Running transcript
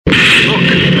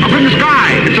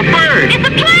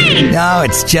No,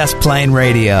 it's Just Plain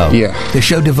Radio. Yeah. The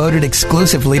show devoted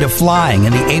exclusively to flying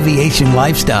and the aviation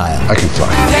lifestyle. I can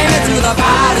fly. Take me to the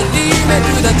pilot, lead me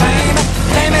to the train.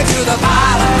 Take me to the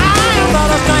pilot, I'm not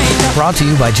a stranger. Brought to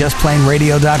you by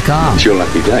JustPlaneRadio.com. It's your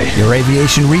lucky day. Your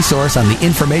aviation resource on the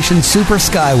information super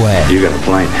skyway. You got a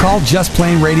plane. Call Just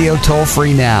Plain Radio toll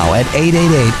free now at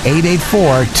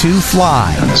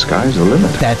 888-884-2FLY. And the sky's the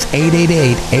limit. That's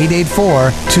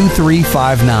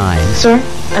 888-884-2359. Sir,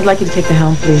 I'd like you to take the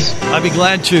helm, please. I'd be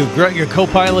glad to. Greg, your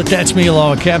co-pilot, that's me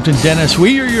along with Captain Dennis.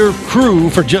 We are your crew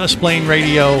for Just Plain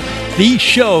Radio, the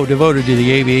show devoted to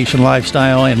the aviation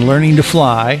lifestyle and learning to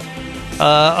fly.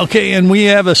 Okay, and we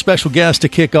have a special guest to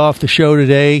kick off the show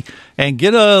today and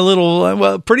get a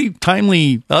little, pretty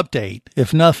timely update,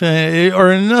 if nothing,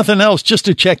 or nothing else, just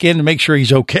to check in to make sure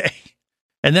he's okay.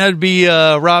 And that would be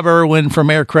Rob Irwin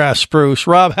from Aircraft Spruce.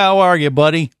 Rob, how are you,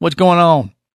 buddy? What's going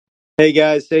on? Hey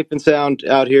guys, safe and sound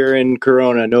out here in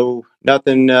Corona.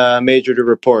 Nothing major to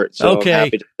report. So okay, I'm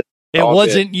happy to it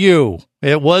wasn't you.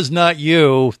 It was not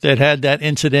you that had that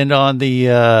incident on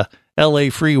the LA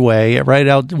freeway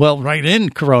right in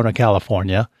Corona,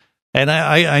 California. And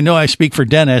I know I speak for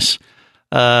Dennis.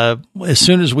 As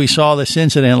soon as we saw this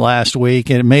incident last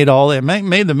week, it made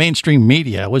the mainstream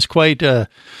media. It was quite an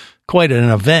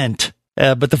event.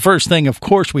 But the first thing, of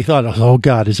course, we thought, oh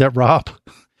God, is that Rob?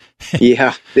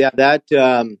 yeah. That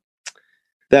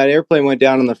airplane went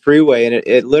down on the freeway, and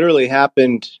it literally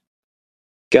happened.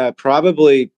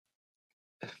 Probably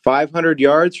 500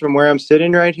 yards from where I'm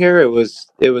sitting right here. It was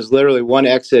literally one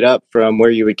exit up from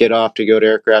where you would get off to go to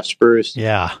Aircraft Spruce.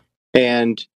 Yeah.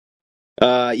 And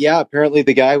apparently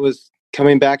the guy was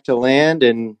coming back to land,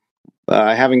 and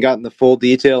I haven't gotten the full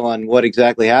detail on what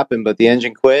exactly happened, but the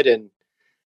engine quit, and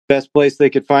best place they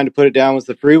could find to put it down was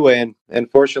the freeway. And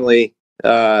fortunately,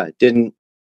 didn't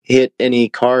hit any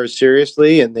cars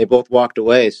seriously, and they both walked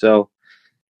away. So,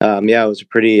 it was a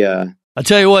pretty, I'll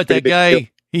tell you what, that guy, deal.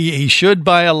 he should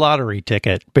buy a lottery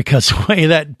ticket, because the way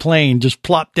that plane just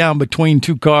plopped down between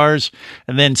two cars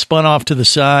and then spun off to the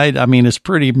side. I mean, it's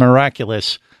pretty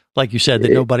miraculous, like you said,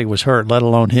 that nobody was hurt, let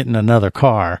alone hitting another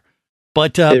car.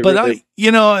 But I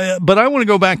want to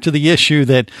go back to the issue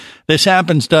that this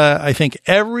happens to, I think,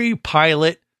 every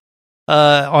pilot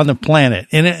on the planet.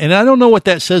 And I don't know what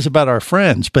that says about our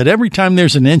friends, but every time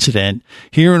there's an incident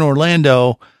here in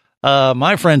Orlando,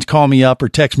 my friends call me up or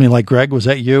text me like, Greg, was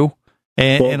that you?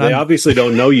 And they obviously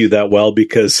don't know you that well,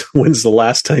 because when's the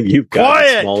last time you got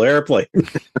a small airplane?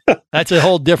 That's a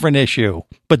whole different issue,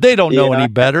 but they don't know any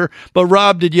better. But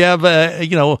Rob, did you have,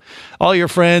 all your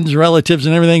friends, relatives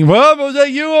and everything? Rob, was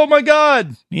that you? Oh my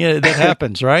God. Yeah, that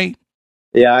happens, right?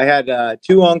 Yeah, I had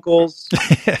two uncles.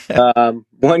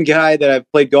 One guy that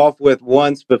I've played golf with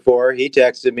once before, he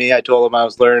texted me. I told him I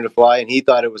was learning to fly, and he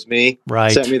thought it was me.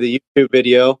 Right. Sent me the YouTube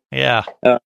video. Yeah.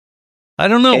 I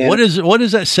don't know. What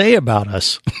does that say about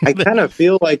us? I kind of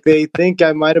feel like they think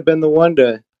I might have been the one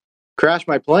to crash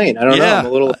my plane. I don't know. I'm a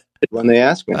little when they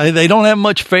ask me. They don't have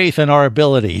much faith in our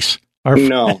abilities, our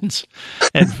friends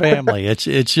and family. It's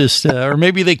just, or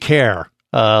maybe they care.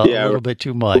 A little bit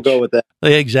too much. We'll go with that.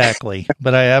 Exactly.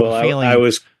 But I have a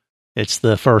feeling it's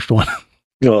the first one.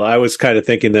 Well, I was kind of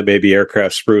thinking that maybe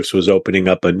Aircraft Spruce was opening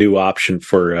up a new option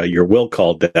for your will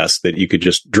call desk that you could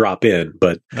just drop in.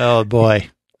 But oh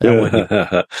boy,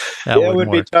 it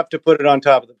would be tough to put it on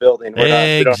top of the building.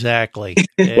 Exactly.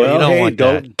 Well,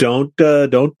 don't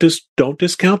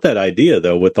discount that idea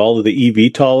though. With all of the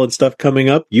eVTOL and stuff coming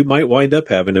up, you might wind up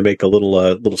having to make a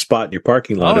little spot in your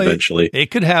parking lot eventually.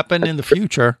 It could happen in the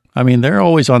future. I mean, they're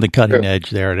always on the cutting edge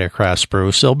there at Aircraft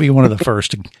Spruce. They'll be one of the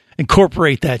first to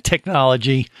incorporate that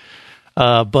technology.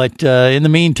 But in the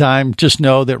meantime, just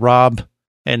know that Rob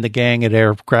and the gang at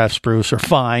Aircraft Spruce are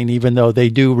fine, even though they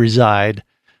do reside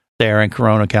there in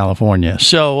Corona, California.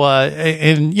 So,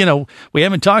 we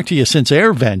haven't talked to you since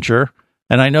AirVenture,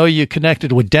 and I know you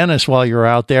connected with Dennis while you were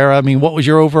out there. I mean, what was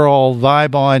your overall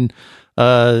vibe on,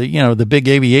 the big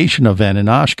aviation event in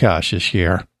Oshkosh this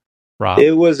year, Rob?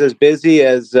 It was as busy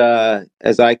as I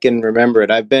can remember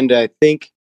it. I've been to, I think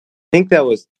that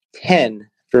was 10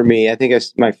 for me. I think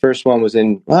my first one was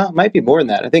it might be more than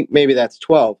that. I think maybe that's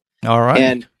 12. All right.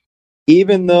 And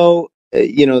even though,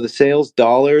 the sales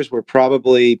dollars were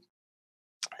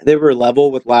they were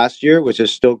level with last year, which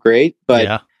is still great,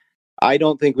 but I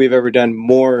don't think we've ever done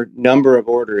more number of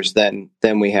orders than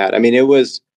we had. I mean, it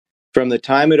was from the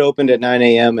time it opened at 9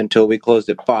 a.m. until we closed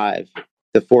at 5.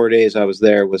 The 4 days I was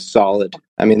there was solid.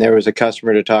 I mean, there was a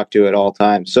customer to talk to at all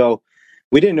times. So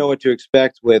we didn't know what to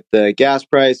expect with the gas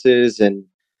prices, and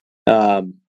there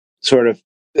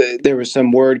was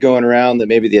some word going around that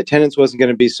maybe the attendance wasn't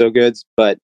going to be so good,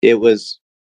 but it was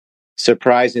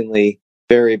surprisingly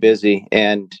very busy,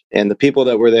 and the people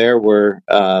that were there were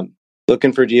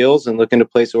looking for deals and looking to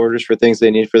place orders for things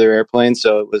they need for their airplanes.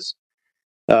 So it was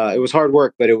hard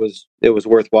work, but it was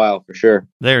worthwhile for sure.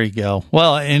 There you go.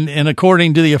 Well, and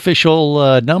according to the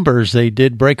official numbers, they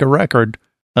did break a record.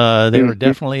 They were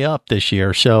definitely up this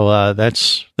year. So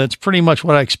that's pretty much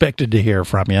what I expected to hear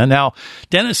from you. Now,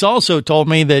 Dennis also told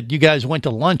me that you guys went to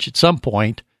lunch at some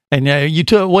point, and you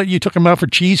took them out for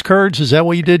cheese curds. Is that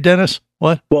what you did, Dennis?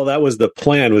 What? Well, that was the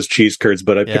plan, was cheese curds,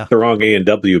 but I picked the wrong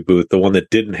A&W booth, the one that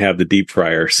didn't have the deep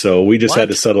fryer. So we just had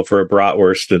to settle for a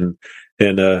bratwurst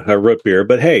and a root beer.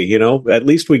 But hey, at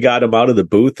least we got him out of the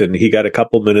booth, and he got a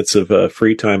couple minutes of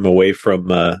free time away from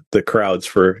the crowds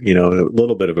for, a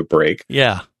little bit of a break.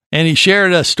 Yeah. And he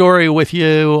shared a story with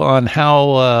you on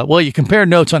how, you compared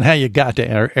notes on how you got to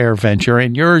AirVenture,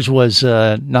 and yours was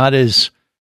not as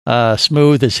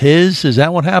smooth as his. Is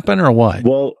that what happened, or what?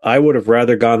 Well, I would have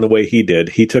rather gone the way he did.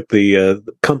 He took the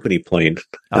company plane.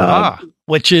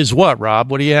 Which is what, Rob?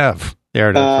 What do you have there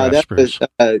at Aircraft Spruce?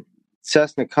 Was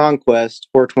Cessna Conquest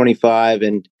 425,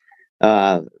 and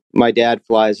my dad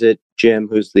flies it, Jim,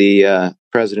 who's the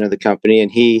president of the company, and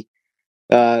he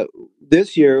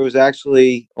this year it was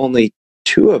actually only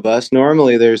 2 of us.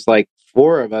 Normally there's like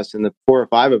 4 or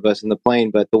 5 of us in the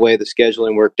plane, but the way the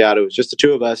scheduling worked out, it was just the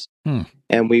 2 of us.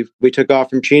 And we took off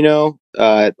from Chino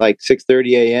at like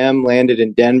 6:30 a.m., landed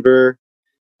in Denver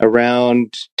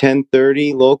around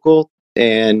 10:30 local,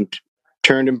 and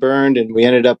turned and burned, and we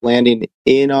ended up landing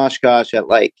in Oshkosh at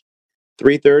like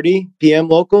 3:30 p.m.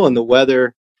 local. And the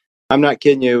weather, I'm not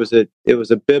kidding you, it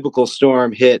was a biblical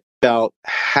storm hit about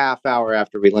half hour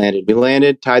after we landed. We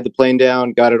landed, tied the plane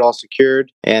down, got it all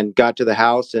secured, and got to the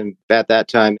house. And at that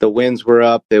time, the winds were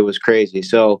up. It was crazy.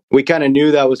 So we kind of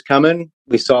knew that was coming.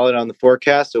 We saw it on the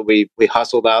forecast, so we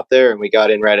hustled out there and we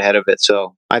got in right ahead of it.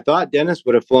 So I thought Dennis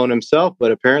would have flown himself,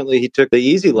 but apparently he took the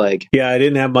easy leg. Yeah, I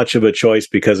didn't have much of a choice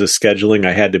because of scheduling.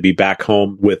 I had to be back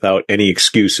home without any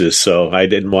excuses, so I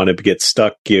didn't want to get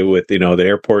stuck with the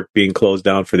airport being closed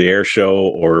down for the air show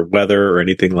or weather or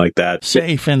anything like that.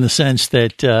 Safe in the sense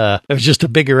that it was just a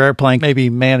bigger airplane, maybe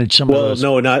manage some of those.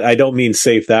 Well, no, I don't mean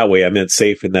safe that way. I meant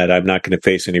safe in that I'm not going to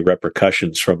face any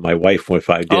repercussions from my wife if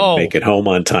I didn't make it home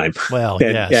on time. Well,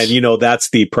 yes. And that's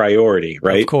the priority,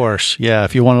 right? Of course. Yeah,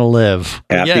 if you want to live.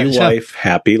 Happy wife,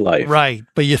 happy life. Right.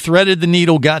 But you threaded the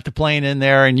needle, got the plane in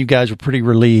there, and you guys were pretty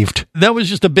relieved. That was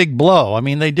just a big blow. I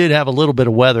mean, they did have a little bit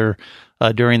of weather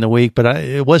during the week, but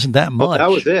it wasn't that much. That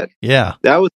was it. Yeah.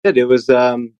 That was it. It was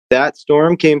that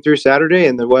storm came through Saturday,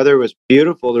 and the weather was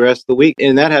beautiful the rest of the week.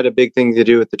 And that had a big thing to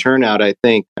do with the turnout, I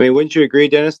think. I mean, wouldn't you agree,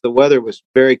 Dennis? The weather was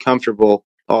very comfortable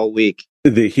all week.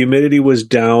 The humidity was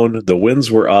down. The winds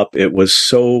were up. It was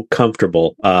so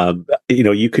comfortable.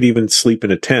 You could even sleep in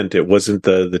a tent. It wasn't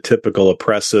the typical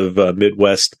oppressive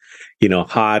Midwest,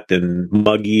 hot and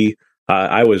muggy.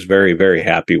 I was very, very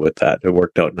happy with that. It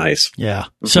worked out nice. Yeah.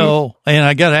 Mm-hmm. So, and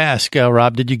I got to ask,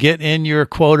 Rob, did you get in your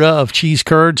quota of cheese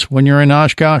curds when you're in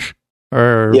Oshkosh?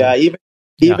 Or yeah,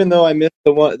 even though I missed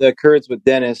the curds with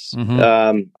Dennis,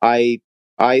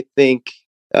 I think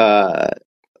I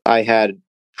had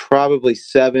probably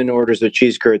 7 orders of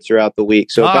cheese curds throughout the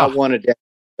week. So about 1 a day.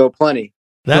 So plenty.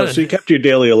 So you kept your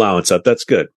daily allowance up. That's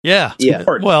good. Yeah.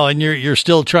 Important. Well, and you're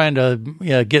still trying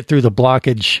to get through the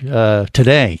blockage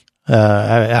today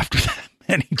after that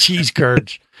many cheese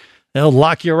curds. They'll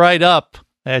lock you right up.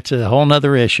 That's a whole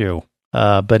nother issue.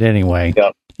 But anyway.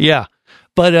 Yeah.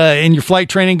 But in your flight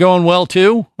training going well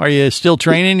too? Are you still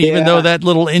training even though that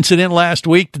little incident last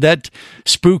week, did that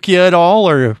spook you at all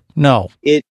or no?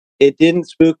 It didn't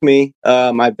spook me.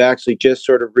 I've actually just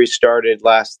sort of restarted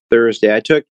last Thursday.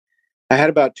 I had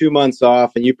about 2 months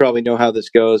off, and you probably know how this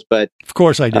goes, but of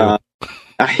course I do.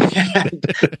 I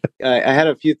had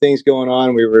a few things going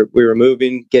on. We were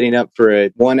moving, getting up for a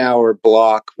 1-hour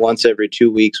block once every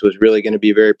 2 weeks was really going to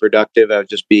be very productive. I would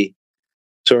just be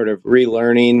sort of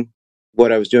relearning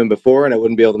what I was doing before, and I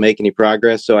wouldn't be able to make any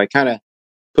progress. So I kind of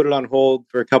put it on hold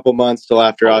for a couple months till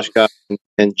after Oshkosh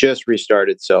and just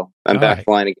restarted. So I'm back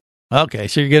flying again. Okay,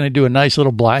 so you're going to do a nice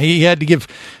little block. He had to give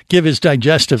his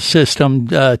digestive system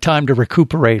time to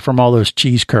recuperate from all those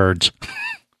cheese curds.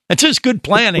 That's just good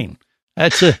planning.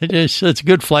 That's a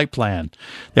good flight plan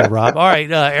there, Rob. All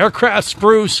right, Aircraft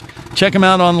Spruce. Check them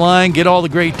out online. Get all the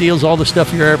great deals, all the stuff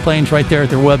for your airplanes right there at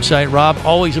their website. Rob,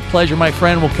 always a pleasure, my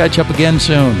friend. We'll catch up again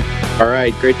soon. All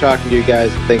right, great talking to you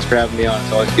guys. Thanks for having me on.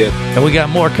 It's always good. And we got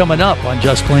more coming up on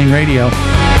Just Plane Radio.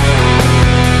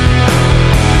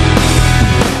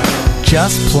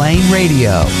 Just Plane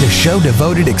Radio, the show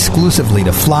devoted exclusively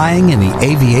to flying and the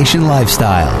aviation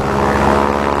lifestyle.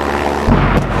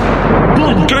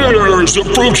 Who dares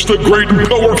approach the great and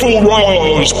powerful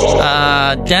Roz?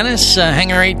 Dennis,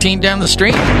 Hangar 18 down the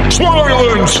street.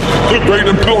 Silence! The great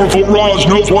and powerful Roz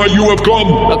knows why you have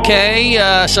come. Okay,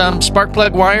 some spark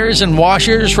plug wires and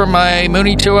washers for my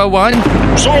Mooney 201.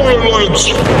 Silence!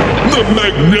 The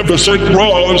magnificent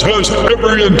Roz has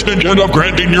every intention of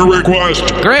granting your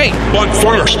request. Great. But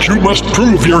first, you must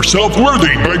prove yourself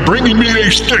worthy by bringing me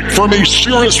a stick from a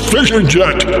Cirrus Vision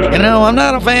Jet. You know, I'm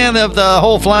not a fan of the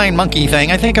whole flying monkey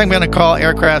thing. I think I'm going to call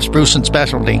Aircraft Spruce and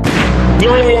Specialty.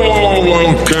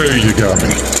 Oh, okay, you got me.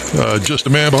 Just a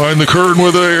man behind the curtain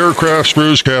with an Aircraft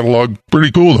Spruce catalog.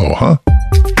 Pretty cool, though, huh?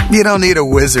 You don't need a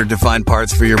wizard to find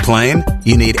parts for your plane.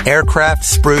 You need Aircraft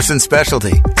Spruce and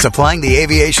Specialty, supplying the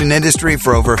aviation industry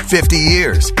for over 50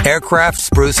 years. Aircraft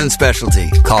Spruce and Specialty.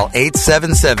 Call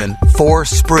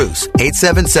 877-4SPRUCE,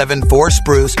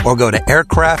 877-4SPRUCE, or go to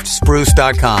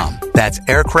aircraftspruce.com. That's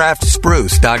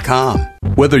aircraftspruce.com.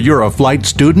 Whether you're a flight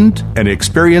student, an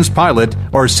experienced pilot,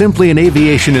 or simply an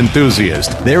aviation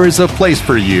enthusiast, there is a place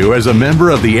for you as a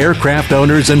member of the Aircraft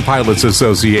Owners and Pilots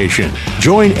Association.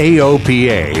 Join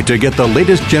AOPA to get the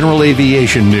latest general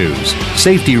aviation news,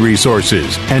 safety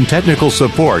resources, and technical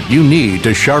support you need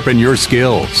to sharpen your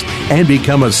skills and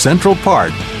become a central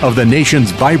part of the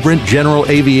nation's vibrant general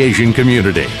aviation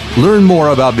community. Learn more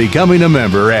about becoming a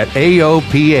member at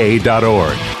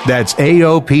AOPA.org. That's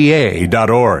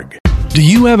AOPA.org. Do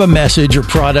you have a message or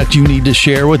product you need to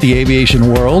share with the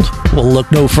aviation world? Well, look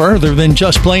no further than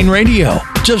Just Plain Radio.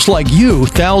 Just like you,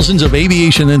 thousands of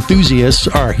aviation enthusiasts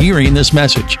are hearing this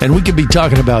message, and we could be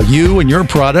talking about you and your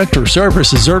product or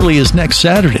service as early as next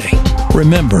Saturday.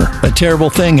 Remember, a terrible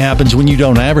thing happens when you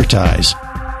don't advertise.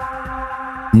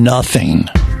 Nothing.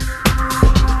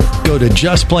 Go to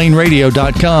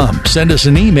justplainradio.com, send us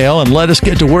an email, and let us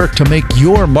get to work to make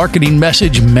your marketing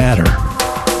message matter.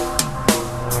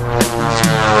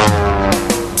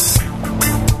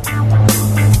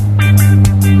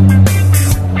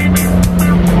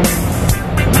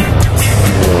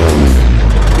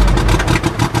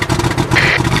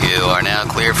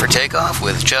 For takeoff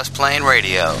with Just Plain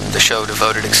Radio, the show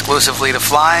devoted exclusively to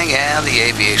flying and the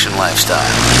aviation lifestyle.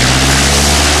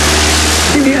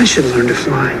 Maybe I should learn to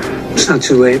fly. It's not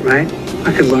too late, right?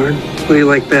 I could learn. What do you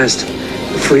like best?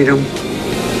 The freedom,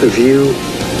 the view,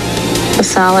 the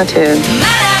solitude.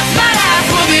 My life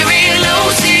will be real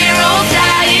low, zero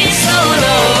flying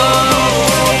solo.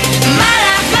 My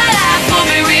life will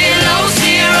be real low,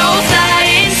 zero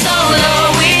flying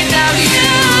solo without you.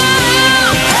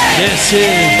 This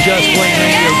is Just Plain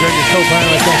Radio. Greg, your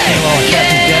co-pilot, thanks to all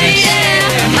Captain Dennis.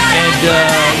 And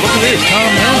look at this, Tom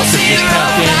Nelson just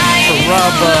tapped in for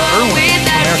Rob Irwin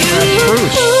from Aircraft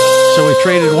Spruce. So we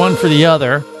traded one for the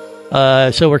other.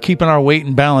 So we're keeping our weight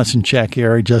and balance in check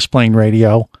here at Just Plain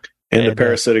Radio. And the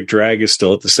parasitic drag is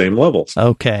still at the same levels.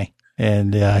 Okay.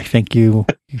 And I think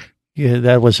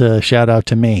that was a shout out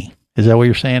to me. Is that what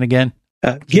you're saying again?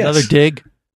 Yes. Another dig?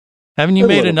 Haven't you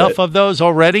made enough of those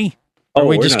already? Oh,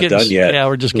 we're not done yet. Yeah,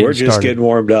 we're just getting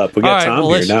warmed up. We got Tom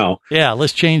here now. Yeah,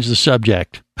 let's change the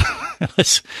subject.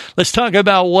 let's talk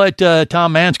about what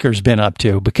Tom Mansker's been up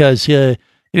to, because he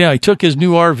took his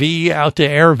new RV out to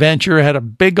Air Venture, had a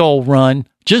big old run,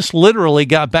 just literally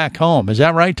got back home. Is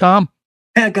that right, Tom?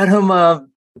 Yeah, I got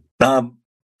home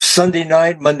Sunday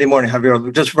night, Monday morning,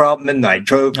 Javier, just about midnight.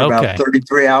 Drove for about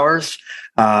 33 hours,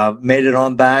 made it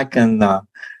on back, and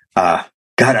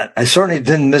God, I certainly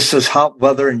didn't miss this hot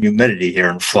weather and humidity here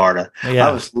in Florida. Yeah.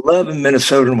 I was loving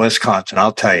Minnesota and Wisconsin,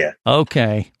 I'll tell you.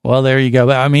 Okay. Well, there you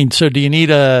go. I mean, so do you need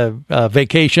a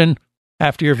vacation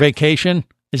after your vacation?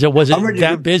 Was it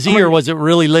that busy, or was it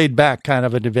really laid back kind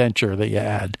of an adventure that you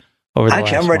had over the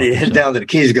last I'm ready to head down to the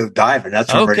Keys and go diving.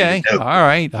 That's what I'm ready to do. All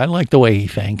right. I like the way he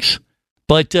thinks.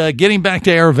 But getting back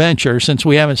to Air Venture, since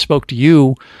we haven't spoke to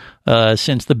you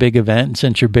since the big event,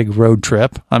 since your big road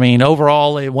trip. I mean,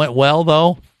 overall, it went well,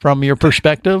 though, from your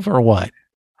perspective, or what?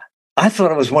 I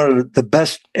thought it was one of the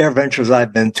best air ventures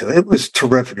I've been to. It was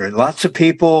terrific. Lots of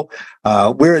people.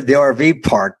 We're at the RV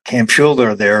park, Camp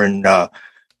Schuler there, and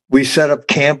we set up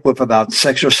camp with about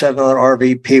 6 or 7 other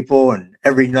RV people, and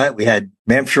every night we had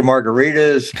Hampshire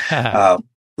margaritas. I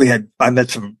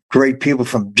met some great people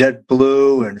from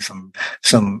JetBlue and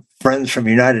some friends from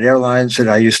United Airlines that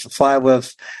I used to fly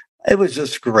with. It was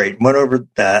just great. Went over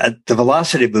the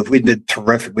Velocity booth. We did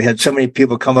terrific. We had so many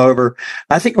people come over.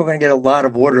 I think we're going to get a lot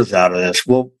of orders out of this.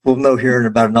 We'll know here in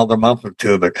about another month or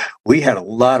two, but we had a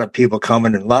lot of people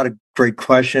coming and a lot of great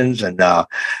questions. And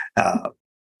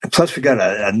plus we got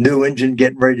a new engine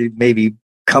getting ready to maybe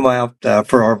come out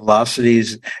for our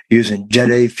Velocities using Jet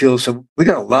A fuel. So we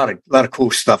got a lot of cool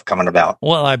stuff coming about.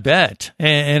 Well, I bet.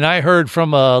 And I heard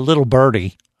from a little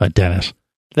birdie, Dennis,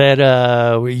 that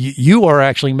you are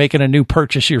actually making a new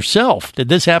purchase yourself. Did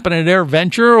this happen at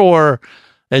AirVenture, or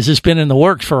has this been in the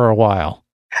works for a while?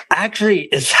 Actually,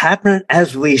 it's happening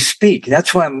as we speak.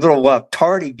 That's why I'm a little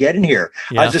tardy getting here.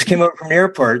 Yeah. I just came over from the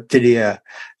airport to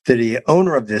the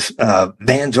owner of this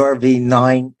Vans RV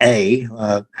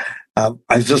 9A. I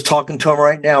was just talking to him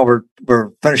right now.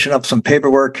 We're finishing up some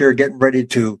paperwork here, getting ready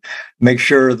to make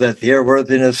sure that the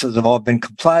airworthinesses have all been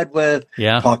complied with.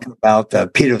 Yeah. Talking about the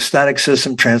pedostatic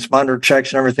system, transponder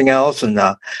checks, and everything else. And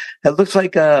it looks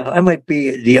like I might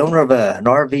be the owner of an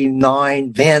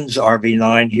RV9, Vans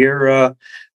RV9 here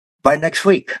by next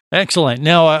week. Excellent.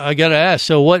 Now I got to ask.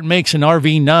 So, what makes an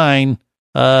RV9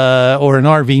 or an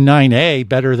RV9A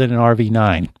better than an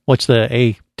RV9? What's the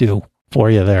A do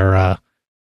for you there?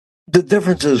 The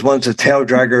difference is one's a tail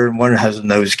dragger and one has a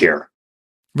nose gear.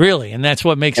 Really? And that's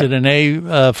what makes it an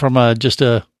A from just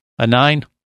a 9?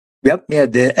 Yep. Yeah.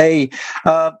 The A,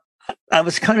 I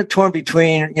was kind of torn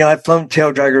between, I've flown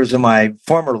tail draggers in my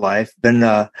former life,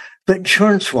 but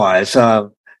insurance wise,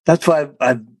 that's why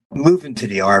I'm moving to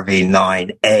the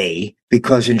RV9A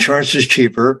because insurance is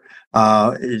cheaper.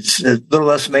 It's a little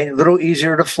less maintenance, a little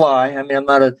easier to fly. I mean, I'm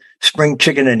not a spring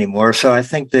chicken anymore. So I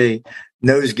think the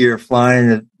nose gear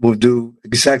flying will do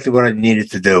exactly what I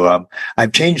needed to do.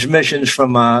 I've changed missions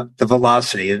from the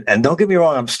Velocity, and don't get me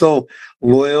wrong, I'm still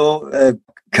loyal.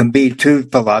 Can be to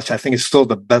Velocity. I think it's still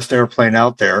the best airplane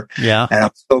out there. Yeah, and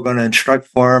I'm still going to instruct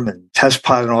for them and test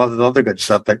pilot and all the other good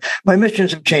stuff. But my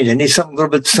missions have changed. I need something a little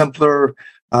bit simpler,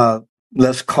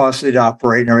 less costly to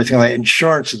operate, and everything like that.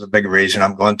 Insurance is a big reason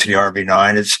I'm going to the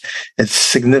RV9. It's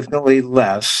significantly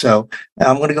less, so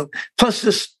I'm going to go. Plus,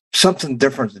 just something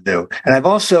different to do. And I've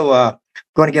also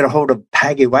going to get a hold of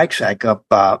Peggy Wagsack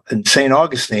up in St.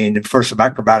 Augustine for some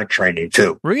acrobatic training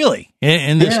too. Really?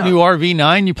 In this new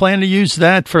RV9, you plan to use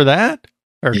that for that?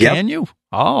 Or Yep. can you?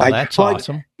 Oh, that's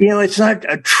awesome. It's not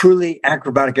a truly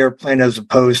acrobatic airplane as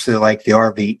opposed to like the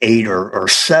RV8 or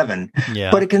 7,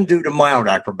 but it can do the mild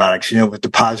acrobatics, with the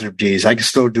positive Gs. I can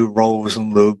still do rolls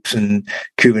and loops and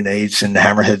Cuban 8s and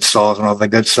hammerhead saws and all that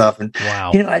good stuff. And,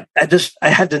 wow. I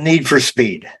had the need for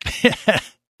speed.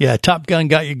 Yeah, Top Gun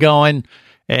got you going,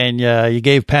 and you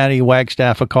gave Patty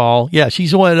Wagstaff a call. Yeah,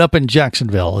 she's up in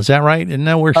Jacksonville. Is that right? Isn't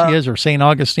that where she is, or St.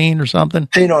 Augustine or something?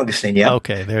 St. Augustine, yeah.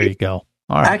 Okay, there you go.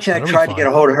 All right. Actually, I tried to get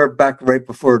a hold of her back right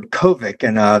before COVID,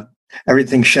 and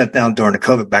everything shut down during the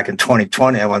COVID back in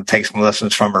 2020. I want to take some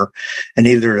lessons from her in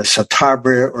either the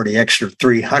Satabra or the Extra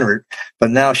 300,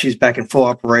 but now she's back in full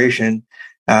operation.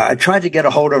 I tried to get a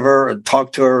hold of her and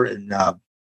talk to her and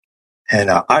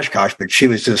Oshkosh, but she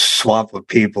was just swamped with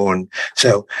people. And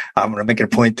so I'm going to make it a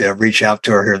point to reach out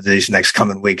to her here these next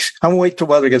coming weeks. I'm going to wait till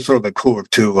weather gets a little bit cooler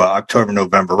to October,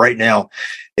 November. Right now,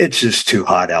 it's just too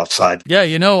hot outside. Yeah,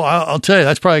 I'll tell you,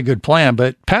 that's probably a good plan.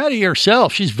 But Patty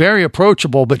herself, she's very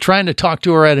approachable, but trying to talk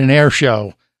to her at an air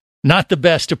show, not the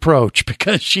best approach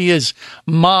because she is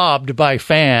mobbed by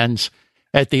fans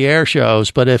at the air shows.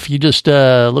 But if you just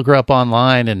look her up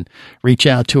online and reach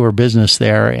out to her business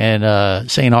there in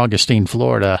St. Augustine,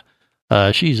 Florida,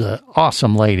 she's an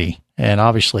awesome lady and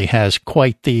obviously has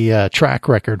quite the track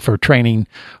record for training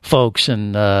folks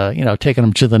and, taking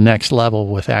them to the next level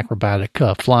with acrobatic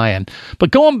flying.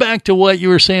 But going back to what you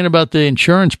were saying about the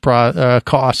insurance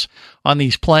costs on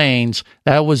these planes,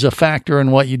 that was a factor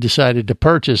in what you decided to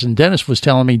purchase. And Dennis was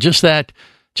telling me just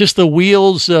the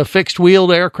wheels, fixed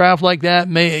wheeled aircraft like that,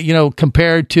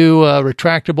 compared to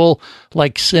retractable,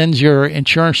 like sends your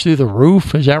insurance through the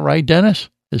roof. Is that right, Dennis?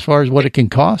 As far as what it can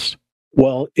cost?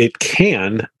 Well, it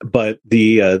can, but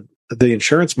the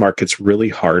insurance market's really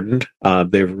hardened.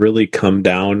 They've really come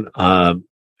down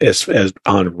as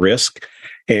on risk.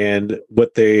 And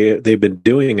what they've been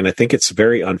doing, and I think it's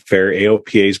very unfair.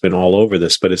 AOPA's been all over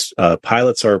this, but as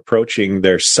pilots are approaching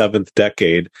their 7th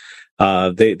decade,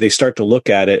 they start to look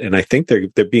at it, and I think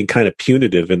they're being kind of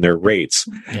punitive in their rates.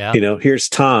 Yeah. Here's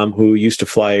Tom, who used to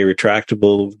fly a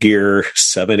retractable gear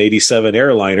 787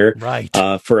 airliner, right,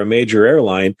 for a major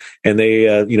airline, and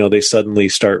they suddenly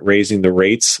start raising the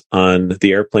rates on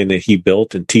the airplane that he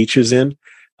built and teaches in.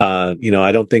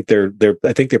 I don't think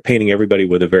I think they're painting everybody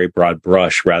with a very broad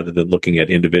brush rather than looking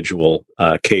at individual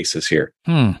cases here.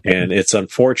 And it's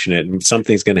unfortunate, and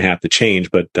something's going to have to change.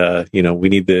 But we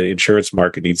need the insurance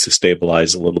market needs to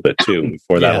stabilize a little bit too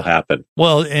before that'll happen.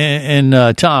 Well,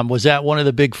 and Tom, was that one of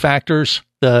the big factors,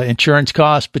 the insurance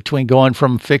cost between going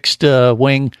from fixed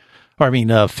landing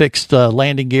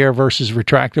gear versus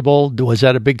retractable? Was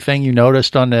that a big thing you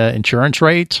noticed on the insurance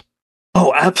rates?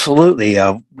 Oh, absolutely.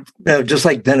 Just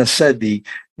like Dennis said,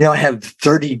 I have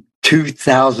 30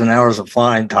 2,000 hours of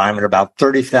flying time and about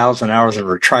 30,000 hours of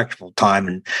retractable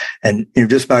time, and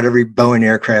just about every Boeing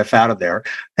aircraft out of there.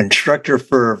 Instructor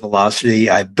for Velocity.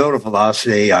 I built a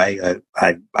Velocity. I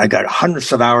got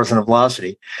hundreds of hours in a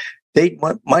Velocity.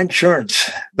 My insurance,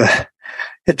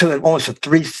 it took almost a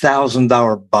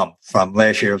 $3,000 bump from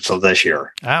last year till this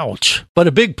year. Ouch. But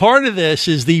a big part of this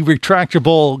is the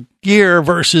retractable gear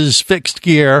versus fixed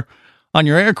gear on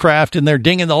your aircraft, and they're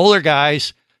dinging the older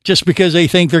guys just because they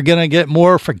think they're going to get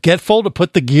more forgetful to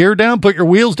put the gear down, put your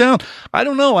wheels down. I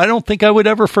don't know. I don't think I would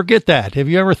ever forget that. Have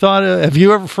you ever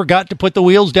forgot to put the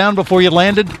wheels down before you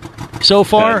landed so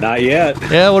far? Not yet.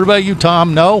 Yeah. What about you,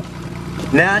 Tom? No?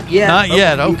 Not yet. Not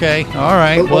yet. Okay. All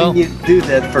right. Well, when you do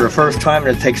that for the first time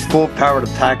and it takes full power to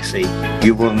taxi,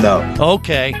 you will know.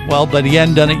 Okay. Well, but he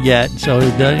hadn't done it yet, so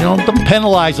don't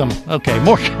penalize him. Okay.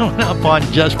 More coming up on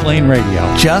Just Plain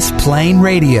Radio. Just Plain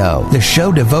Radio, the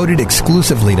show devoted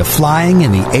exclusively to flying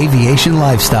and the aviation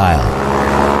lifestyle.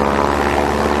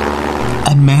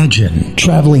 Imagine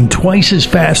traveling twice as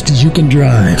fast as you can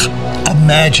drive.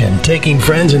 Imagine taking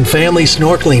friends and family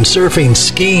snorkeling, surfing,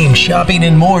 skiing, shopping,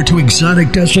 and more to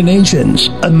exotic destinations.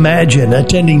 Imagine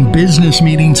attending business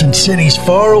meetings in cities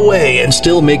far away and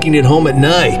still making it home at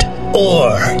night.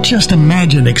 Or just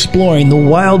imagine exploring the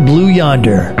wild blue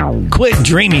yonder. Quit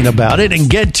dreaming about it and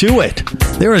get to it.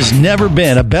 There has never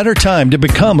been a better time to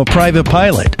become a private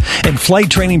pilot, and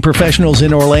Flight Training Professionals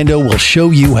in Orlando will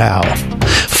show you how.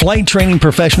 Flight Training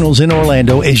Professionals in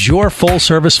Orlando is your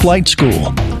full-service flight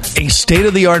school. A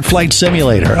state-of-the-art flight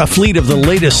simulator, a fleet of the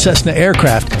latest Cessna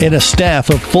aircraft, and a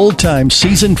staff of full-time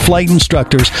seasoned flight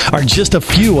instructors are just a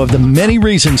few of the many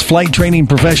reasons Flight Training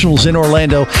Professionals in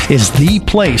Orlando is the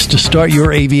place to start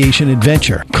your aviation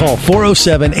adventure. Call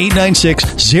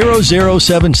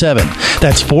 407-896-0077.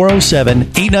 That's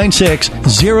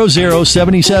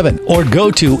 407-896-0077. Or go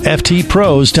to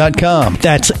ftpros.com.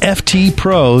 That's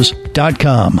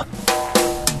ftpros.com.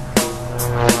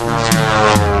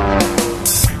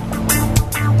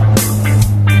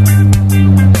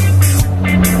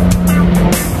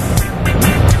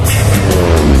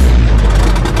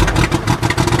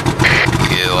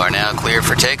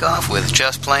 For takeoff with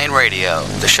Just Plain Radio,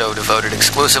 the show devoted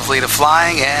exclusively to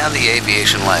flying and the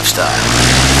aviation lifestyle.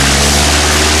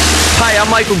 Hi, I'm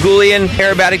Michael Goulian,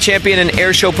 aerobatic champion and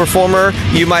air show performer.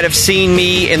 You might have seen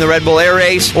me in the Red Bull Air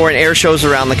Race or in air shows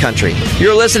around the country.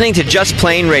 You're listening to Just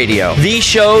Plain Radio, the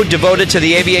show devoted to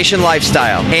the aviation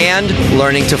lifestyle and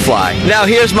learning to fly. Now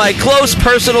here's my close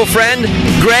personal friend,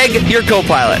 Greg, your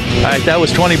co-pilot. All right, that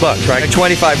was $20, right?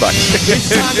 $25. It's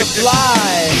time to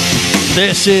fly.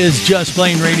 This is Just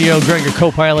Plain Radio. Greg, your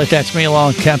co-pilot. That's me along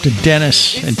with Captain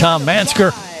Dennis and Tom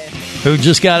Mansker, who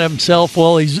just got himself,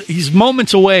 well, he's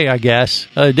moments away, I guess,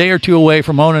 a day or two away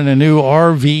from owning a new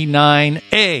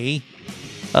RV-9A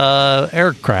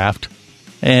aircraft.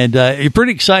 And you're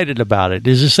pretty excited about it.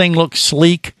 Does this thing look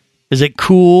sleek? Is it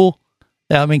cool?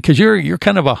 I mean, because you're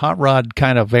kind of a hot rod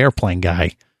kind of airplane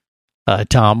guy.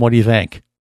 Tom, what do you think?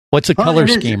 What's the color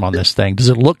scheme on this thing? Does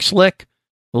it look slick?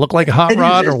 Look like a hot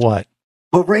rod or what?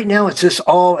 Well, right now it's just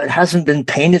it hasn't been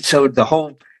painted, so the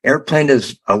whole airplane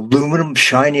is aluminum,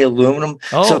 shiny aluminum.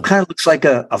 Oh. So it kind of looks like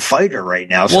a fighter right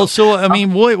now. Well, I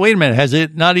mean, wait a minute. Has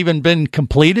it not even been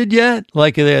completed yet?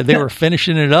 Like they were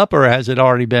finishing it up, or has it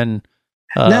already been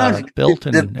built?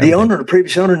 The owner, the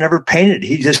previous owner, never painted.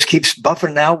 He just keeps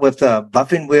buffing out with a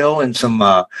buffing wheel and some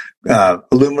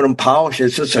aluminum polish.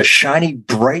 It's just a shiny,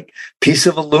 bright piece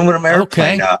of aluminum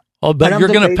airplane. Okay. But you're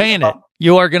going to paint it.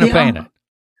 You are going to paint it.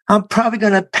 I'm probably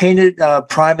going to paint it,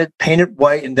 paint it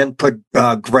white, and then put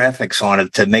graphics on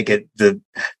it to make it to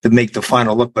make the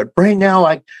final look. But right now,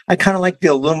 I kind of like the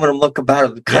aluminum look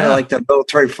about it, kind of like the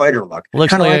military fighter look.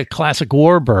 Looks like a classic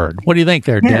warbird. What do you think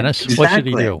there, Dennis? Exactly, what should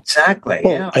he do? Exactly.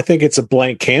 Well, I think it's a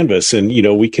blank canvas, and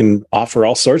we can offer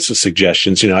all sorts of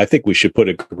suggestions. I think we should put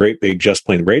a great big Just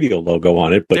Plain Radio logo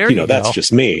on it, but that's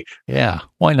just me. Yeah,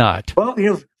 why not? Well,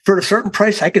 for a certain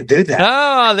price, I could do that.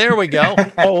 Ah, there we go.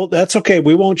 Oh, that's okay.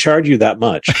 We won't charge you that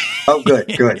much. Oh, good.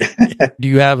 Do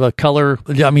you have a color?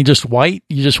 I mean, just white?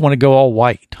 You just want to go all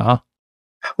white, huh?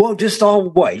 Well, just all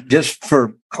white, just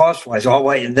for cost-wise, all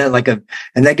white, and then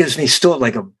and that gives me still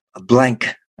like a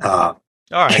blank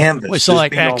canvas. It's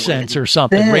like accents or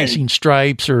something, racing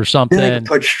stripes or something. Then I could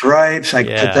put stripes. I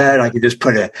could put that. I could just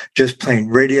put a Just Plain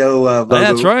Radio logo.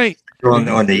 That's right.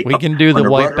 We can do the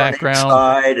white background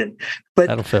side, but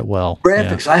that'll fit well.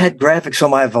 Graphics. Yeah. I had graphics on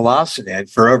my Velocity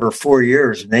for over 4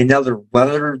 years, and they never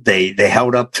weathered. They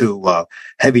held up to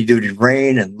heavy duty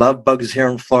rain and love bugs here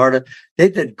in Florida. They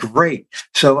did great.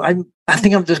 So I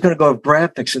think I'm just going to go with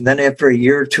graphics, and then after a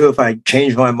year or two, if I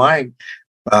change my mind,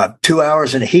 2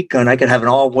 hours in a heat gun, I could have an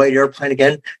all-white airplane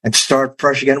again and start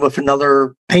fresh again with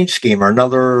another paint scheme or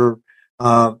another,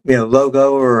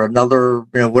 logo or another,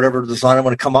 whatever design I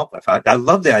want to come up with. I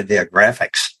love the idea of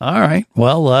graphics. All right.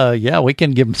 Well, we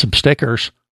can give them some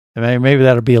stickers. Maybe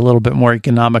that'll be a little bit more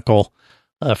economical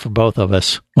for both of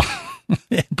us.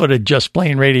 Put a Just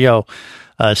Plain Radio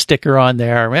sticker on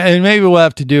there. And maybe we'll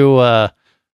have to do,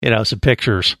 some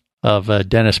pictures of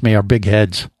Dennis May, our big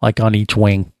heads, like on each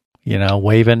wing,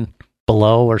 waving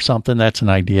below or something. That's an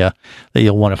idea that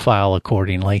you'll want to file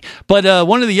accordingly. But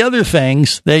one of the other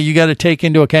things that you got to take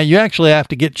into account, you actually have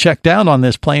to get checked out on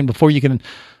this plane before you can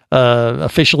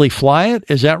officially fly it.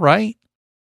 Is that right?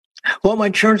 Well, my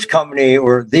insurance company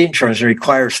or the insurance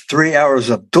requires 3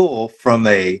 hours of dual from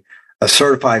a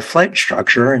certified flight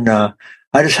instructor. And I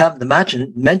just happened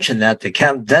to mention that to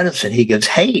Captain Dennison. He goes,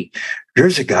 "Hey,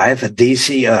 there's a guy with a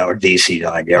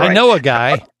DC-9. Yeah, right. I know a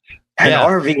guy. An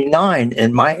RV9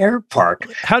 in my air park."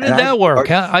 How did that work?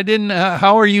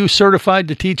 How are you certified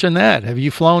to teach on that? Have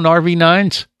you flown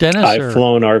RV9s, Dennis? I've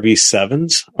flown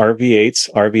RV7s, RV8s,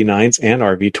 RV9s, and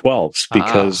RV12s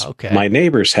because my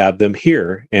neighbors have them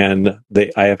here, and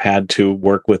I have had to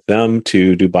work with them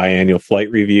to do biannual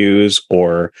flight reviews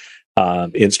or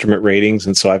instrument ratings,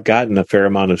 and so I've gotten a fair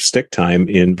amount of stick time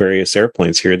in various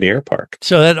airplanes here in the air park.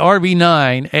 So that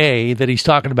RV9A that he's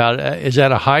talking about, is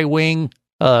that a high wing?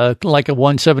 Like a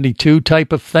 172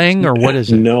 type of thing, or what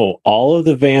is it? No, all of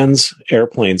the Van's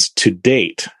airplanes to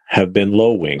date have been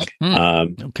low wing.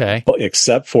 Okay.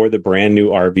 Except for the brand new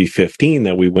RV-15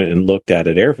 that we went and looked at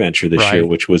AirVenture this year,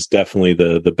 which was definitely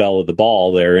the belle of the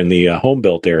ball there in the home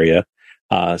built area.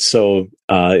 So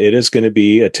it is going to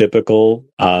be a typical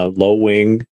low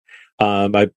wing.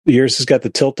 Yours has got the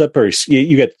tilt up, or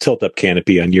you got the tilt up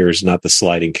canopy on yours, not the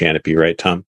sliding canopy, right,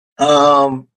 Tom?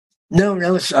 No,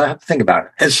 I have to think about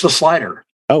it. It's the slider.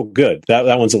 Oh, good.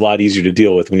 That one's a lot easier to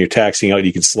deal with. When you're taxiing out,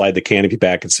 you can slide the canopy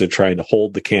back instead of trying to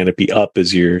hold the canopy up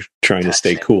as you're trying to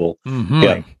stay cool. Mm-hmm.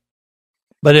 Yeah.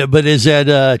 But is that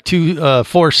a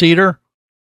 4-seater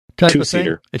type of thing?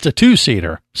 2-seater. It's a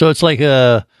 2-seater. So it's like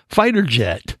a fighter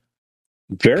jet.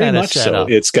 Very much so.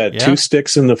 It's got 2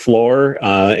 sticks in the floor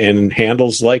and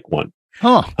handles like one.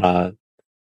 Huh.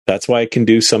 That's why it can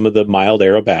do some of the mild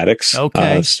aerobatics.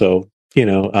 Okay.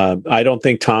 I don't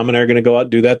think Tom and I are going to go out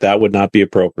and do that. That would not be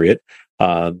appropriate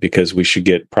because we should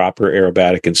get proper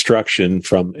aerobatic instruction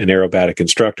from an aerobatic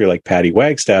instructor like Patty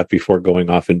Wagstaff before going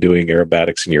off and doing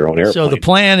aerobatics in your own airplane. So the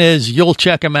plan is you'll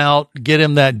check him out, get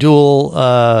him that dual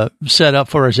set up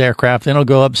for his aircraft. Then he'll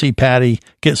go up, see Patty,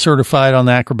 get certified on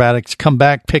the acrobatics, come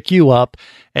back, pick you up,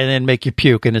 and then make you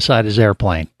puke inside his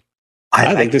airplane.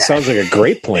 I think this sounds like a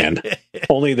great plan.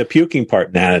 Only the puking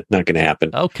part, not going to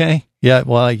happen. Okay. Yeah.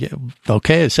 Well,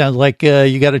 okay. It sounds like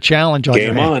you got a challenge on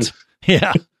your hands.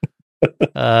 Yeah.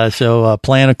 So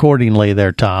plan accordingly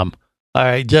there, Tom. All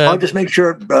right. I'll just make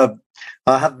sure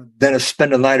I'll have Dennis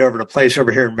spend the night over at a place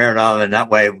over here in Merritt Island, and that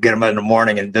way we'll get him in the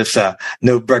morning and just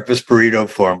no breakfast burrito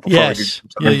for him. Yes.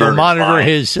 You'll monitor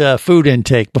his food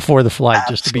intake before the flight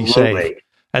just to be safe.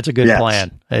 That's a good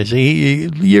plan.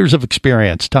 Years of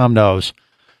experience. Tom knows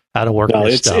how to work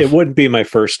this stuff. It wouldn't be my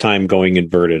first time going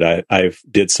inverted. I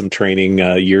did some training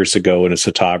years ago in a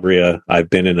Citabria. I've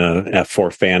been in a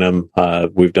F4 Phantom.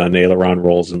 We've done aileron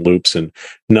rolls and loops, and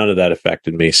none of that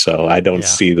affected me. So I don't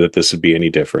see that this would be any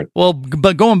different. Well,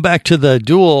 but going back to the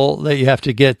dual that you have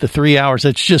to get the 3 hours,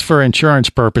 that's just for insurance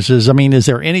purposes. I mean, is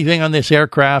there anything on this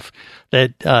aircraft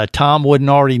that Tom wouldn't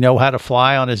already know how to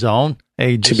fly on his own?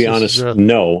 To be honest,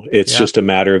 no. It's just a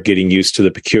matter of getting used to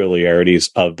the peculiarities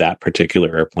of that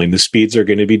particular airplane. The speeds are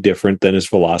going to be different than its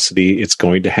velocity. It's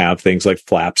going to have things like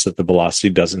flaps that the velocity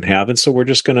doesn't have. And so we're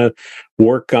just going to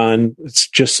work on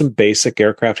just some basic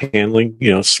aircraft handling,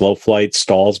 slow flight,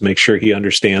 stalls, make sure he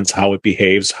understands how it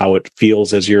behaves, how it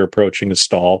feels as you're approaching a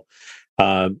stall.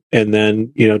 And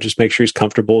then, just make sure he's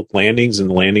comfortable with landings and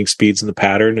the landing speeds and the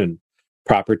pattern and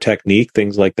proper technique,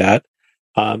 things like that.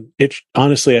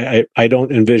 Honestly, I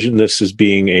don't envision this as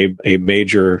being a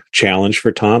major challenge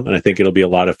for Tom, and I think it'll be a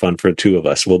lot of fun for the two of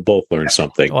us. We'll both learn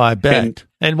something. Oh, I bet.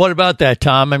 And what about that,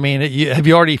 Tom? I mean, have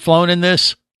you already flown in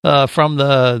this from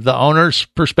the owner's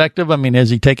perspective? I mean, has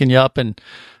he taken you up and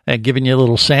given you a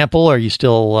little sample, or are you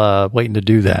still waiting to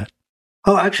do that?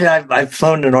 Oh, actually, I've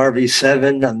flown an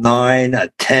RV7, a 9, a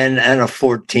 10, and a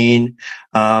 14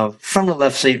 from the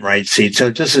left seat and right seat.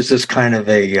 So this is just kind of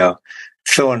a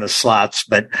fill in the slots,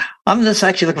 but I'm just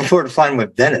actually looking forward to flying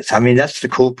with Dennis. I mean, that's the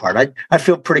cool part. I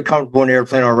feel pretty comfortable in the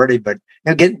airplane already, but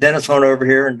getting Dennis on over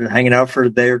here and hanging out for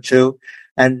a day or two.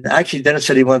 And actually, Dennis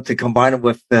said he wanted to combine it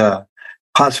with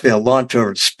possibly a launch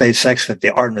over SpaceX with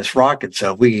the Artemis rocket.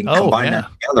 So if we can combine that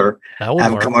together, have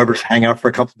them come over, hang out for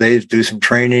a couple of days, do some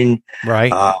training.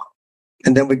 Right.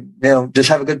 And then we just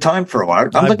have a good time for a while.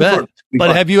 I bet.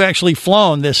 But have you actually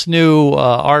flown this new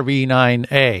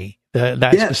RV-9A,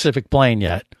 that specific plane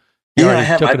yet? I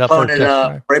have. I flown it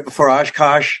right before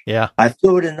Oshkosh. Yeah. I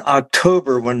flew it in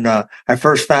October when I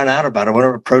first found out about it. I went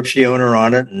to approach the owner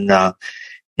on it, and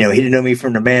he didn't know me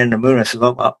from the man in the moon. I said,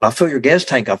 "Well, I'll fill your gas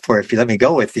tank up for you if you let me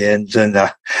go with you." And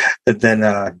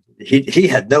then he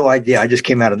had no idea. I just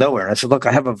came out of nowhere. And I said, "Look,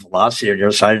 I have a Velocity on the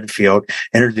other side of the field."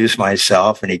 Introduced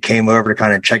myself, and he came over to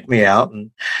kind of check me out,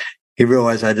 and he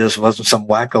realized I just wasn't some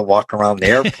wacko walking around the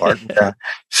airport.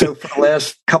 So for the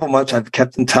last couple months, I've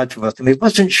kept in touch with him. He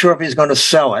wasn't sure if he was going to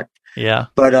sell it. Yeah.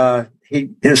 But he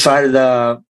decided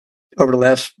over the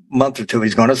last month or two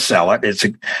he's going to sell it. It's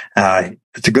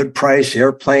a good price. The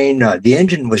airplane, the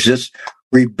engine was just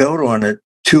rebuilt on it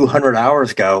 200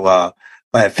 hours ago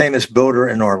by a famous builder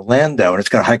in Orlando, and it's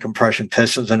got high compression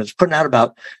pistons, and it's putting out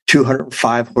about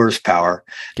 205 horsepower.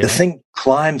 Okay. The thing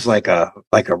climbs like a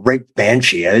raked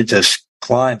banshee. It just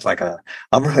climbs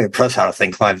I'm really impressed how the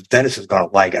thing climbs. Dennis is going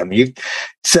to like it. I mean, you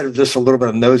instead of just a little bit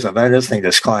of nose of it, this thing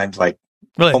just climbs like.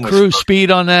 Well, cruise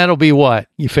speed on that will be what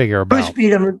you figure about? Cruise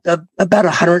speed about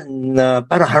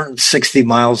 160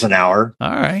 miles an hour.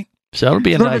 All right, so it'll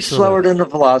be a little nice bit slower than the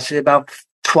Velocity, about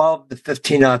 12 to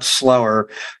 15 knots slower.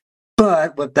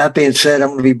 But with that being said, I'm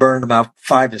going to be burning about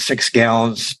 5 to 6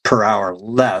 gallons per hour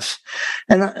less.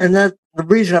 And that the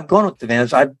reason I'm going with the van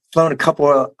is I've flown a couple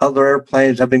of other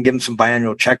airplanes. I've been given some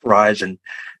biannual check rides, and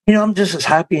I'm just as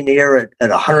happy in the air at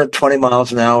 120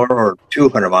 miles an hour or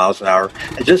 200 miles an hour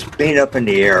as just being up in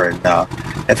the air. And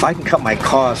if I can cut my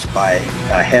costs by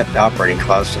half the operating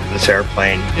costs of this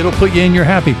airplane, it'll put you in your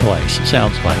happy place, it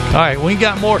sounds like. All right, we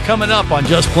got more coming up on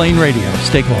Just Plain Radio.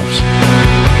 Stay close.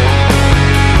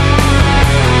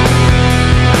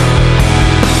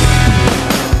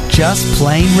 Just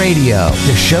Plain Radio,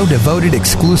 the show devoted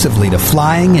exclusively to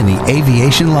flying and the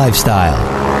aviation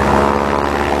lifestyle.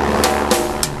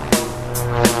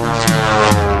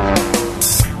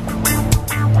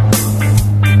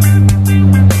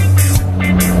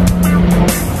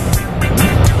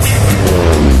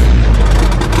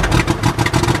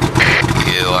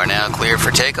 For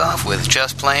takeoff with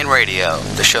Just Plain Radio,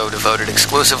 the show devoted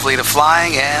exclusively to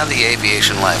flying and the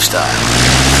aviation lifestyle.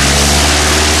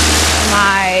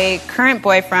 My current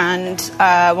boyfriend,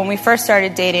 when we first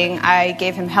started dating, I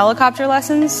gave him helicopter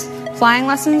lessons, flying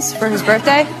lessons for his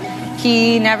birthday.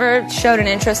 He never showed an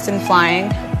interest in flying,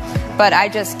 but I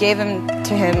just gave him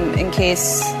to him in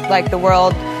case, the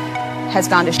world has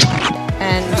gone to shit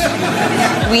and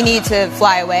we need to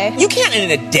fly away. You can't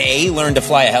in a day learn to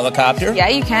fly a helicopter. Yeah,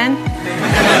 you can.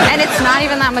 And it's not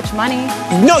even that much money.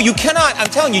 No, you cannot.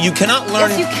 I'm telling you, you cannot learn.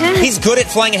 Yes, you can. He's good at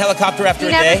flying a helicopter after a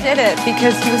day. He never did it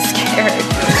because he was scared.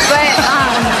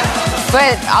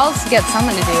 But I'll get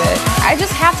someone to do it. I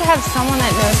just have to have someone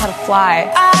that knows how to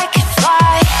fly. I can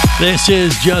fly. This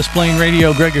is Just Plain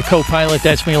Radio. Greg, a co-pilot.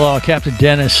 That's me, along with Captain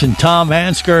Dennis and Tom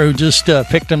Hansker, who just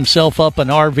picked himself up an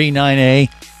RV-9A.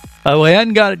 We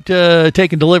hadn't got it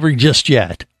taken delivery just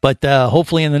yet, but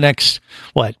hopefully in the next,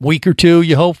 week or two,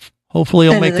 you hope? Hopefully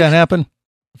he'll make that happen?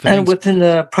 And within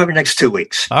probably next 2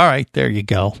 weeks. All right, there you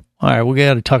go. All right, we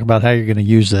got to talk about how you're going to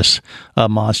use this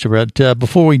monster. But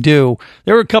before we do,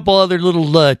 there were a couple other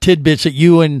little tidbits that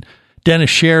you and Dennis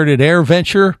shared at Air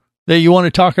Venture that you want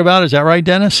to talk about. Is that right,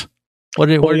 Dennis? Where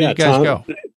did you guys Tom, go?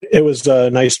 It was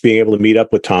nice being able to meet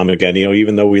up with Tom again.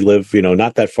 Even though we live,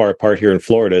 not that far apart here in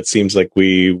Florida, it seems like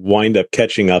we wind up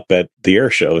catching up at the air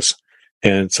shows.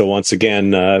 And so once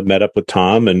again, met up with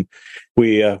Tom, and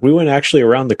we went actually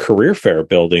around the career fair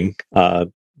building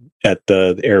at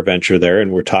the Air Venture there,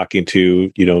 and we're talking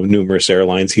to numerous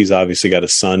airlines. He's obviously got a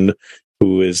son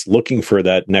who is looking for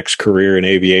that next career in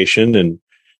aviation, and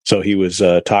so he was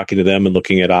talking to them and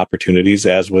looking at opportunities,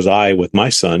 as was I with my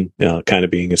son, kind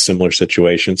of being a similar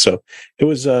situation. So it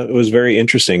was very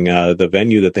interesting. The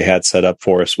venue that they had set up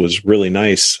for us was really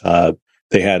nice.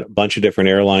 They had a bunch of different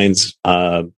airlines,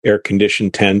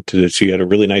 air-conditioned tent, so you had a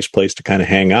really nice place to kind of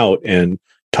hang out and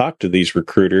talk to these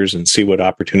recruiters and see what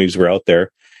opportunities were out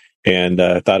there. And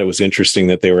I thought it was interesting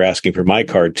that they were asking for my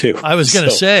card, too. I was going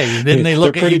to say, didn't they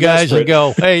look at you guys desperate and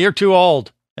go, hey, you're too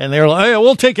old? And they were like, hey,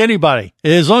 we'll take anybody.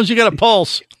 As long as you got a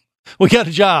pulse, we got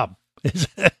a job.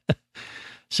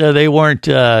 So they weren't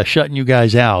shutting you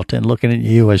guys out and looking at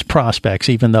you as prospects,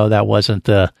 even though that wasn't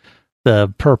the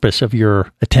the purpose of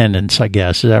your attendance, I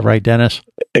guess. Is that right, Dennis?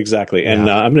 Exactly. And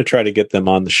I'm going to try to get them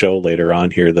on the show later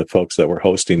on here, the folks that were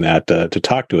hosting that, to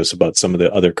talk to us about some of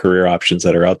the other career options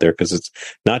that are out there, because it's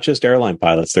not just airline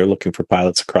pilots. They're looking for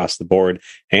pilots across the board,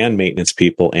 and maintenance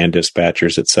people and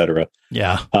dispatchers, et cetera.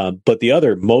 Yeah. But the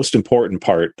other most important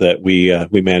part that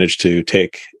we managed to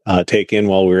take in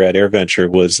while we were at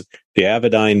AirVenture was the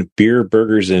Avidyne Beer,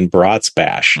 Burgers, and Brats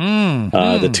Bash,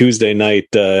 the Tuesday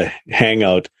night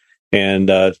hangout.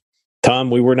 And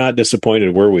Tom, we were not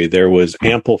disappointed, were we? There was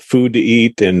ample food to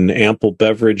eat and ample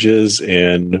beverages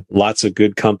and lots of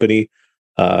good company.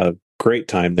 Great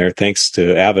time there. Thanks to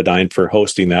Avidyne for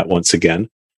hosting that once again.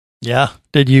 Yeah.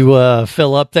 Did you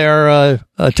fill up there,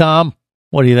 Tom?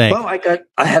 What do you think? Well,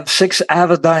 I have 6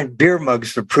 Avidyne beer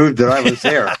mugs to prove that I was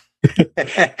there.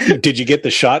 Did you get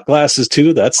the shot glasses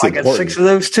too? That's I got 6 of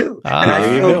those too. And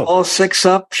I filled all 6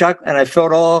 up, and I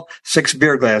filled all 6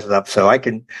 beer glasses up, so I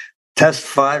can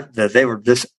testify that they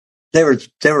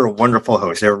were a wonderful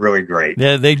host. They were really great.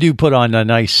 Yeah, they do put on a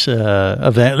nice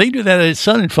event. They do that at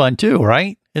Sun and Fun too,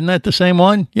 right? Isn't that the same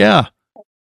one? Yeah.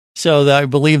 So I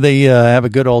believe they have a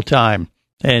good old time,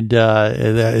 and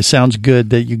it sounds good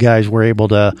that you guys were able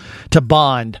to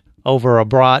bond over a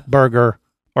brat, burger,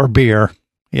 or beer.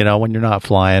 You know, when you're not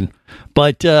flying.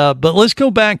 But let's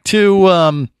go back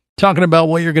to talking about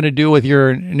what you're going to do with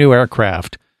your new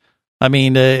aircraft. I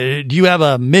mean, do you have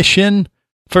a mission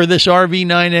for this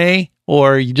RV9A,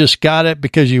 or you just got it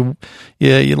because you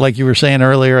like you were saying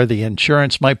earlier, the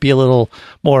insurance might be a little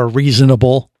more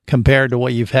reasonable compared to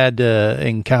what you've had to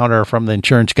encounter from the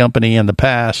insurance company in the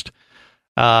past?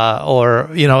 Or,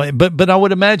 you know, but I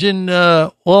would imagine,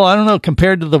 well, I don't know,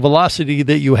 compared to the velocity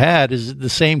that you had, is it the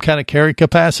same kind of carry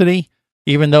capacity,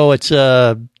 even though it's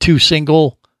 2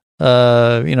 single,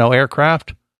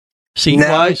 aircraft?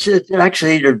 Seat-wise? No, it's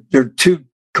actually, they're 2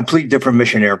 complete different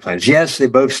mission airplanes. Yes, they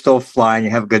both still fly and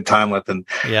you have a good time with them.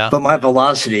 Yeah. But my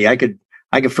velocity, I could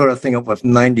fill that thing up with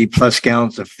 90 plus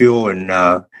gallons of fuel and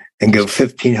go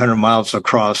 1,500 miles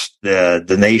across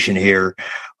the nation here.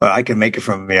 I can make it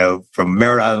from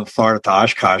Merritt Island, Florida to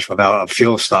Oshkosh without a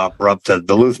fuel stop, or up to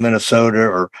Duluth, Minnesota,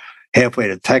 or halfway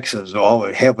to Texas,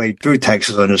 halfway through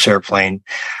Texas on this airplane.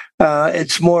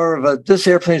 It's more of this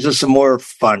airplane is just more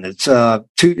fun. It's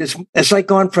like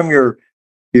going from your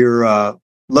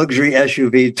luxury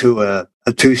SUV to a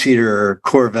 2-seater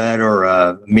Corvette or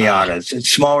a Miata. It's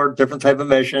smaller, different type of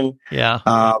mission. Yeah.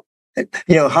 Hop in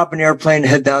the airplane,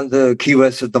 head down to Key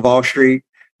West at Duval Street,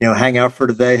 hang out for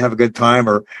the day, have a good time,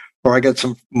 or I got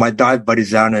my dive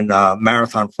buddies down in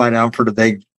Marathon, fly down for the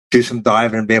day, do some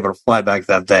diving, and be able to fly back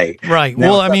that day. Right.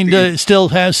 Now, well, I mean, it still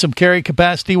has some carry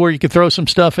capacity where you could throw some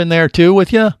stuff in there too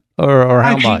with you, or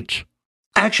how much?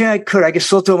 Actually, I could. I can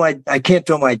still throw I can't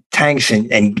throw my tanks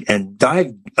and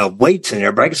dive weights in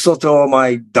there, but I can still throw all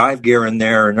my dive gear in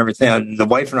there and everything. The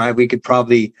wife and I, we could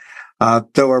probably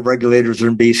throw our regulators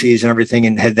and BCs and everything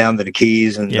and head down to the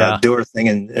Keys and do our thing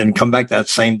and come back that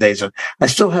same day. So I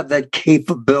still have that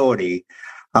capability.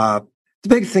 The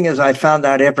big thing is I found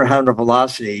out after having the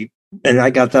velocity, and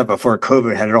I got that before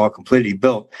COVID had it all completely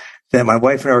built, that my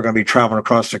wife and I were going to be traveling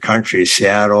across the country,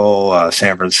 Seattle,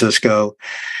 San Francisco.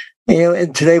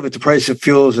 And today with the price of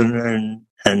fuels and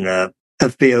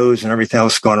FBOs and everything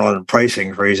else going on in pricing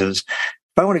increases,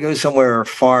 if I want to go somewhere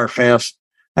far, fast,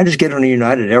 I just get on the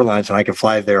United Airlines and I can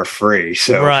fly there free.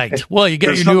 So right. Well, you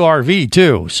get your new RV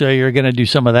too, so you're going to do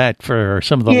some of that for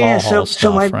some of the long haul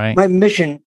stuff, right? My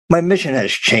mission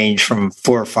has changed from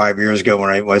 4 or 5 years ago when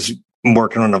I was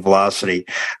working on the velocity.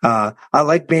 I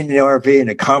like being in the RV and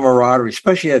the camaraderie,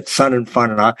 especially at Sun and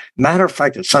Fun. And matter of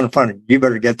fact, at Sun and Fun, you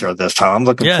better get there this time. I'm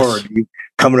looking forward to you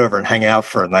coming over and hang out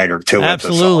for a night or two.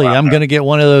 Absolutely. I'm going to get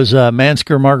one of those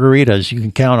Mansker margaritas. You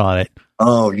can count on it.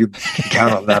 Oh, you can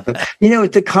count on that. But,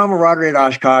 the camaraderie at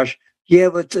Oshkosh,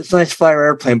 but it's nice to fly our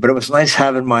airplane, but it was nice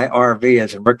having my RV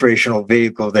as a recreational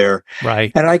vehicle there.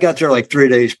 Right. And I got there like 3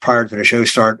 days prior to the show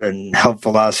start and helped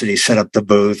Velocity set up the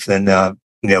booth and,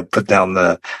 put down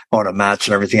all the mats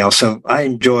and everything else. So I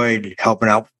enjoyed helping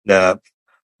out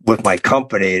with my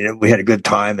company, and we had a good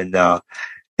time and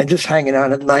just hanging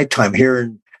out at nighttime here.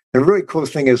 And the really cool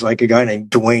thing is like a guy named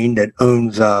Dwayne that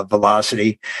owns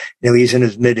Velocity. He's in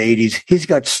his mid-80s. He's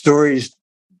got stories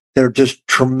that are just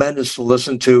tremendous to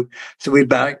listen to. So we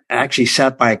actually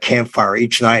sat by a campfire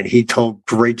each night. He told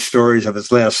great stories of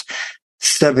his last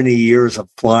 70 years of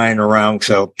flying around.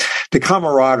 So the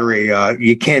camaraderie,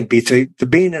 you can't beat. So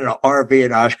being in an RV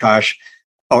at Oshkosh,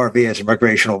 RV as a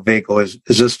recreational vehicle is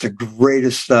just the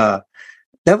greatest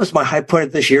that was my high point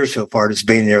of this year so far, just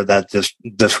being there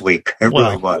this week. It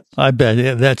really was. I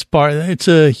bet that's it's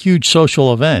a huge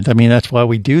social event. I mean, that's why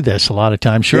we do this a lot of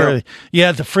times. Sure, you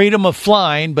have the freedom of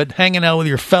flying, but hanging out with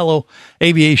your fellow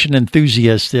aviation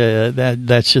enthusiasts,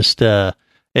 that's just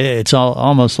it's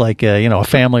almost like a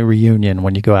family reunion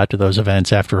when you go out to those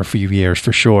events after a few years,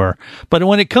 for sure. But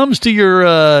when it comes to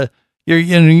your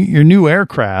new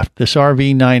aircraft, this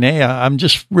RV-9A, I'm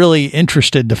just really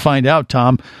interested to find out,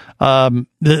 Tom.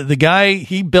 The guy,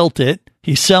 he built it.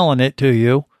 He's selling it to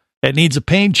you. It needs a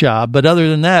paint job. But other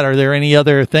than that, are there any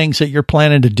other things that you're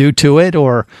planning to do to it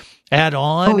or add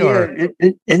on?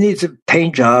 It needs a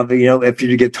paint job. If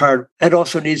you get tired, it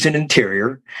also needs an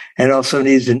interior and also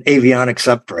needs an avionics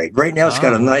upgrade. Right now, it's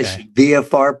got a nice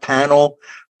VFR panel,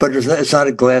 but it's not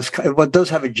a glass. Well, it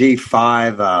does have a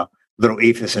G5 little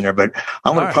EFIS in there, but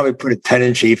I'm going to probably put a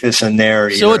 10-inch EFIS in there.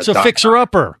 So it's a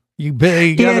fixer-upper. You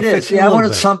it is. I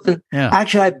wanted something. Yeah.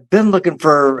 Actually, I've been looking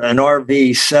for an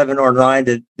RV-7 or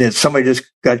 9 that somebody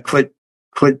just got quit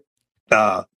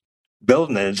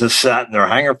building it. It just sat in their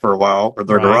hangar for a while, or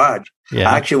their garage. Yeah.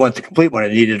 I actually went to complete one.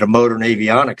 It needed a motor and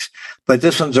avionics, but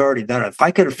this one's already done it. If I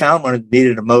could have found one that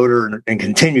needed a motor and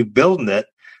continued building it,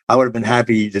 I would have been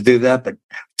happy to do that, but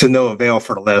to no avail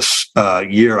for the last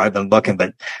year. I've been looking,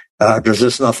 but there's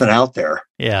just nothing out there.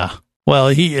 Yeah. Well,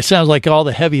 it sounds like all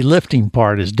the heavy lifting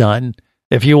part is done.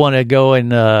 If you want to go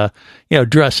and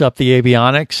dress up the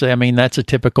avionics, I mean, that's a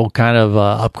typical kind of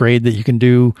upgrade that you can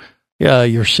do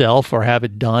yourself or have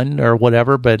it done or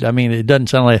whatever. But I mean, it doesn't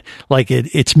sound like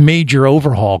it's major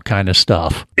overhaul kind of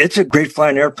stuff. It's a great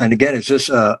flying airplane. Again, it's just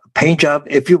a paint job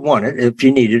if you want it, if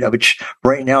you need it, which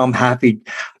right now I'm happy.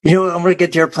 I'm going to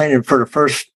get the airplane, and for the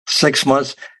first 6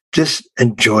 months, just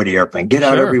enjoy the airplane. Get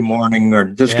out every morning, or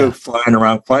just go flying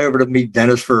around. Fly over to meet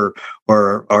Dennis or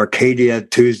Arcadia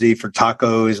Tuesday for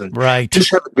tacos, and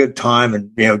just have a good time,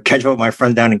 and catch up with my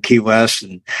friend down in Key West,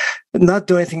 and not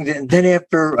do anything. And then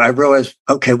after I realized,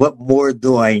 okay, what more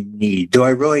do I need? Do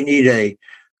I really need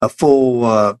a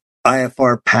full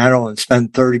IFR panel and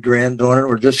spend $30,000 on it,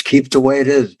 or just keep it the way it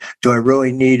is? Do I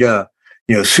really need a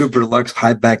super deluxe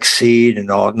high back seat and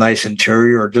all nice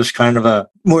interior, or just kind of a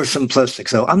more simplistic?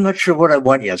 So I'm not sure what I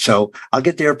want yet. So I'll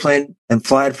get the airplane and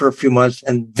fly it for a few months.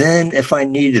 And then if I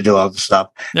need to do all the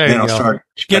stuff, then I'll start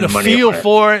get a feel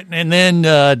for it, and then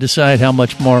decide how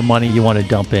much more money you want to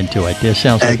dump into it. This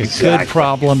sounds like a good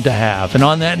problem to have. And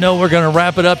on that note, we're going to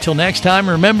wrap it up till next time.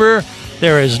 Remember,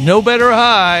 there is no better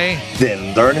high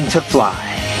than learning to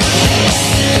fly.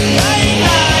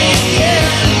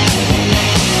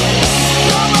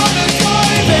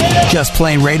 Just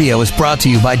Plain Radio is brought to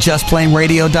you by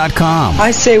JustPlainRadio.com.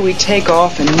 I say we take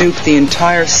off and nuke the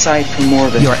entire site from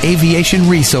orbit. Your aviation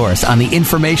resource on the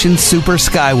information super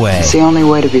skyway. It's the only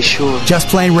way to be sure. Just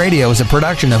Plain Radio is a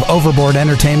production of Overboard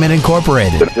Entertainment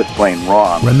Incorporated. Just plain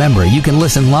wrong. Remember, you can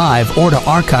listen live or to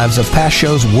archives of past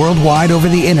shows worldwide over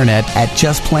the internet at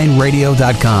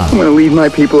JustPlainRadio.com. I'm going to leave my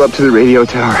people up to the radio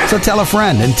tower. So tell a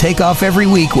friend and take off every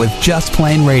week with Just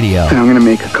Plain Radio. And I'm going to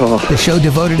make a call. The show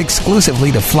devoted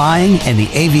exclusively to flying and the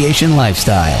aviation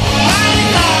lifestyle.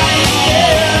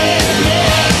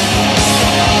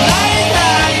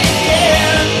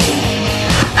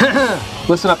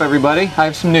 Listen up, everybody. I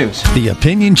have some news. The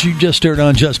opinions you just heard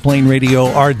on Just Plain Radio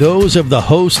are those of the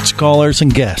hosts, callers,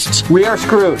 and guests. We are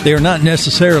screwed. They are not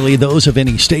necessarily those of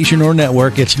any station or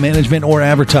network, its management, or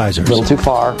advertisers. A little too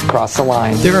far. Cross the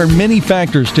line. There are many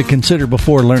factors to consider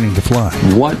before learning to fly.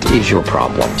 What is your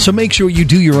problem? So make sure you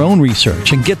do your own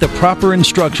research and get the proper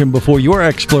instruction before your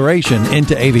exploration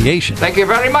into aviation. Thank you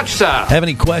very much, sir. Have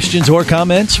any questions or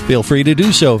comments? Feel free to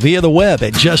do so via the web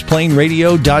at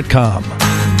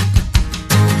JustPlainRadio.com.